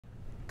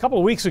couple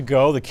of weeks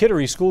ago, the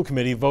Kittery School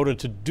Committee voted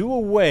to do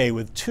away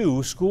with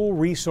 2 school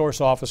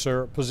resource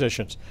officer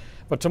positions.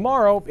 But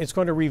tomorrow, it's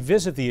going to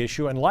revisit the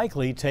issue and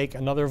likely take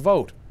another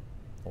vote.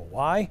 Well,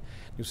 why?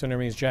 News Center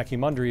News' Jackie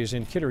Mundry is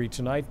in Kittery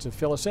tonight to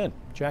fill us in.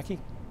 Jackie?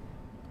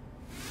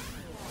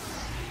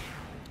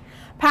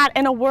 Pat,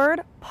 in a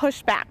word,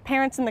 pushback.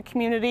 Parents in the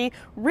community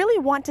really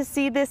want to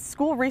see this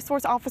school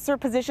resource officer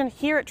position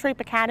here at Trape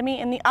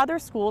Academy and the other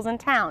schools in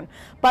town.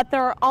 But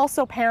there are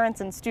also parents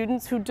and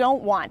students who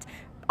don't want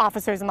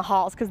officers in the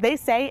halls because they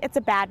say it's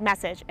a bad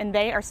message, and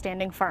they are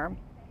standing firm.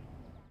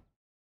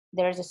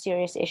 There's a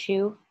serious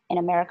issue in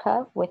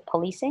America with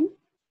policing,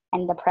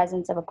 and the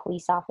presence of a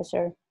police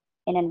officer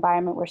in an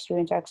environment where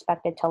students are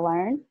expected to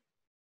learn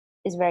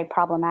is very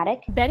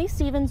problematic. Betty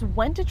Stevens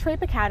went to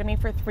Trape Academy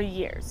for 3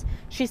 years.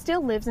 She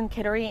still lives in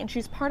Kittery, and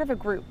she's part of a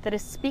group that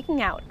is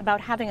speaking out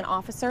about having an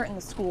officer in the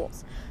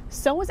schools.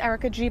 So is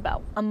Erica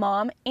Gibo, a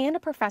mom and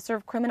a professor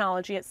of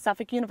criminology at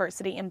Suffolk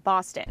University in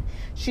Boston.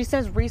 She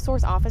says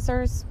resource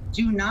officers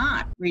do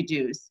not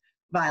reduce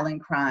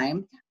violent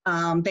crime.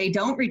 They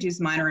don't reduce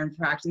minor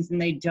infractions,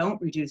 and they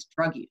don't reduce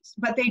drug use,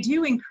 but they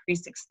do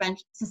increase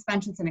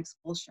suspensions and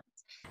expulsions.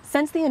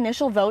 Since the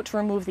initial vote to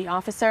remove the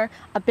officer,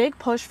 a big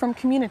push from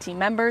community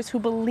members who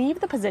believe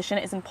the position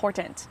is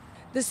important.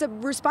 The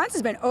response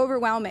has been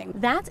overwhelming.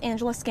 That's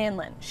Angela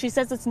Scanlon. She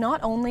says it's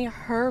not only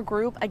her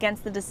group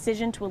against the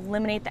decision to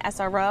eliminate the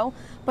SRO,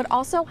 but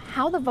also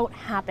how the vote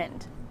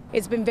happened.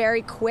 It's been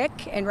very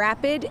quick and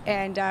rapid,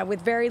 and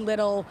with very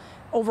little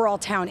overall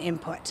town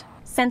input.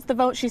 Since the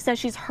vote, she says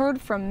she's heard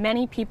from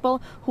many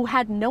people who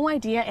had no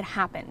idea it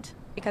happened.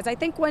 Because I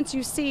think once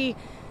you see,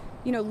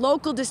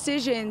 local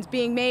decisions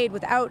being made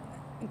without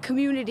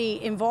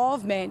community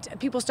involvement,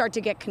 people start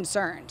to get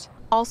concerned.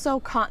 Also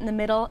caught in the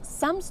middle,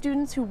 some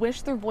students who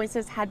wish their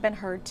voices had been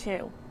heard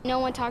too. No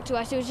one talked to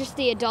us. It was just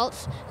the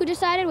adults who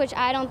decided, which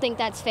I don't think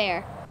that's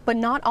fair. But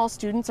not all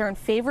students are in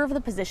favor of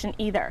the position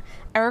either.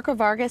 Erica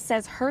Vargas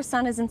says her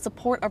son is in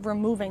support of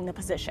removing the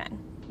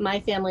position. My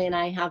family and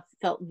I have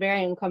felt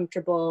very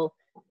uncomfortable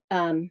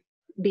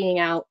being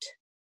out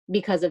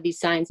because of these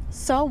signs.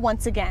 So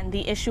once again,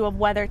 the issue of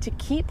whether to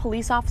keep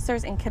police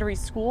officers in Kittery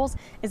schools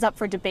is up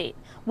for debate,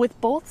 with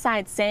both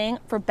sides saying,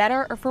 for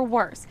better or for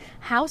worse,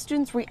 how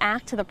students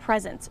react to the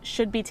presence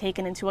should be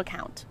taken into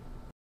account.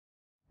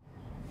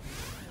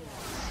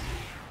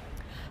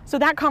 So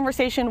that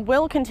conversation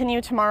will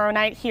continue tomorrow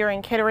night here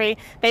in Kittery.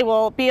 They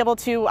will be able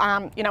to,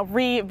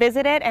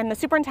 revisit it. And the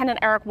superintendent,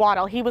 Eric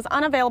Waddle, he was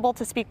unavailable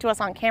to speak to us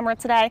on camera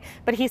today,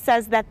 but he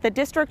says that the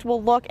district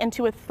will look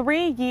into a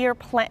 3-year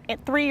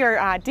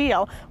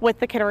deal with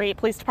the Kittery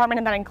Police Department,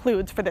 and that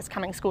includes for this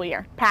coming school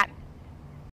year. Pat.